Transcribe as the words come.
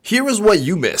Here is what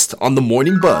you missed on the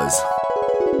Morning Buzz.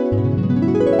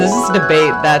 There's this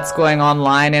debate that's going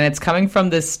online, and it's coming from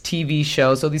this TV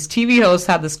show. So these TV hosts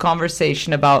had this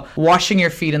conversation about washing your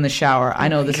feet in the shower. I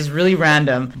know this is really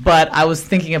random, but I was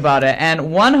thinking about it.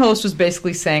 And one host was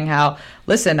basically saying how,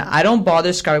 listen, I don't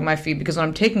bother scrubbing my feet because when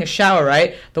I'm taking a shower,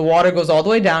 right, the water goes all the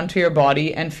way down to your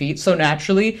body and feet. So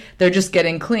naturally, they're just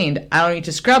getting cleaned. I don't need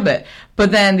to scrub it.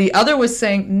 But then the other was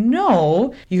saying,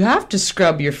 no, you have to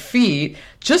scrub your feet.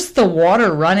 Just the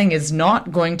water running is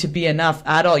not going to be enough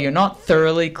at all. You're not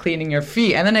thoroughly cleaning your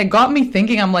feet. And then it got me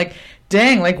thinking, I'm like,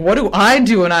 dang, like, what do I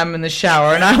do when I'm in the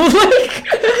shower? And I was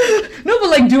like, no, but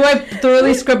like, do I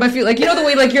thoroughly scrub my feet? Like, you know the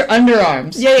way, like, your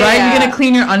underarms, right? Yeah. You're going to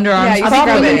clean your underarms. Yeah, I'm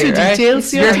probably into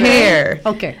details. Your hair.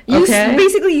 Okay.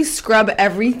 Basically, you scrub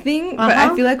everything, but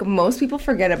I feel like most people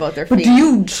forget about their feet. But do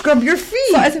you scrub your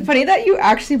feet? So it's funny that you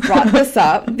actually brought this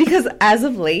up because as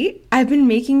of late, I've been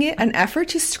making it an effort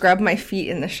to scrub my feet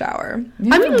in the shower.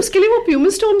 I mean, uske liye wo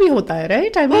pumice stone bhi hota hai,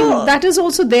 right? I mean, that is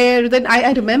also there. Then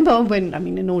I remember when, I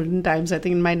mean, in olden times, I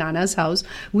think in my Nana's house,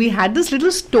 we had this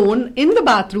little stone in the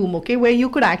bathroom, okay, where you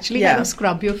could actually kind of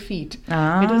scrub your feet.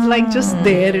 It was like just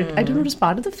there. I don't know, it was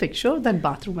part of the fixture, that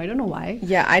bathroom. I don't know why.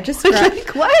 Yeah, I just grabbed,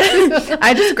 like, what?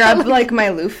 I just grabbed like my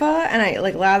loofah and I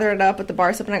like lather it up with the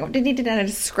bar soap and I go, and I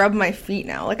just scrub my feet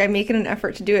now. Like I make it an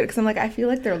effort to do it because I'm like, I feel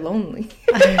like they're lonely.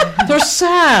 They're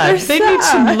sad. They need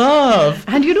some love.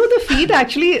 And you know, the feet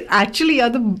actually are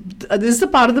this is the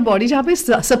part of the body जहाँ पे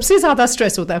सबसे ज़्यादा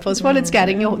stress होता है. First of all, it's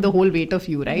carrying the whole weight of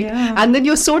you, right? Yeah. And then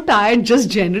you're so tired just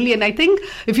generally. And I think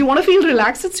if you want to feel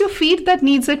relaxed, it's your feet that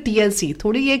needs a TLC.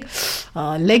 थोड़ी एक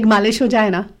leg मालिश हो जाए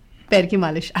ना. पैर की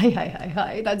मालिश.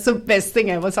 Hi. That's the best thing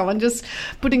ever. Someone just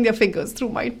putting their fingers through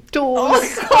my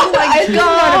toes. Oh my God.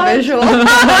 Not a visual.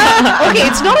 Okay,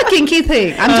 it's not a kinky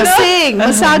thing. I'm just saying,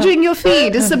 massaging your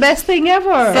feet is the best thing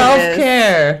ever.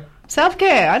 Self-care.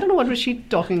 Self-care. I don't know what was she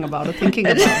talking about or thinking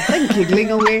about. Like giggling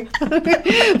away. But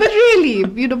really,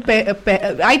 you know,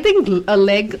 I think a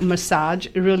leg massage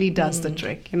really does the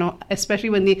trick, you know, especially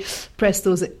when they press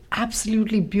those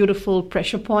absolutely beautiful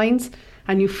pressure points.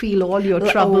 And you feel all your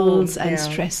troubles and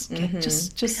stress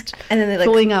just and then they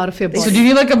flowing out of your body. So do you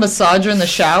need like a massager in the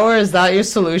shower? Is that your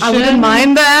solution? I wouldn't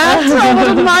mind that.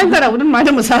 I wouldn't mind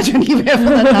a massage anywhere for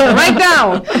that matter. Right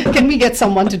now, can we get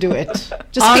someone to do it?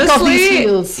 Just honestly, pick off these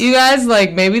heels. You guys,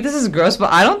 like, maybe this is gross,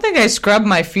 but I don't think I scrub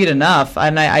my feet enough.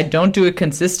 And I don't do it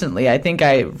consistently. I think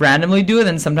I randomly do it,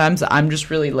 and sometimes I'm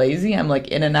just really lazy. I'm like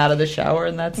in and out of the shower,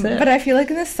 and that's it. But I feel like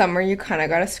in the summer, you kind of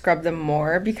got to scrub them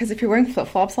more because if you're wearing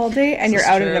flip-flops all day and you're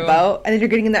out and about, and then you're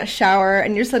getting in that shower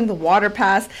and you're just letting the water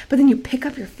pass, but then you pick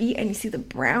up your feet and you see the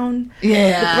brown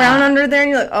under there,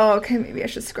 and you're like, oh, okay, maybe I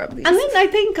should scrub these. And then I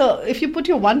think if you put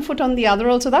your one foot on the other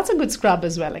also, that's a good scrub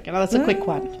as well. Like, you know, that's a quick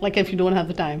one. Like if you don't have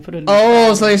the time for it.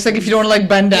 Oh, so it's like if you don't like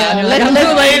bend down, you're like, I'm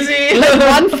too lazy. Let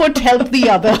one foot help the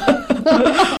other.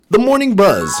 The Morning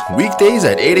Buzz, weekdays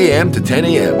at 8 a.m. to 10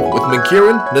 a.m. with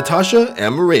Mankiran, Natasha,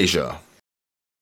 and Malaysia.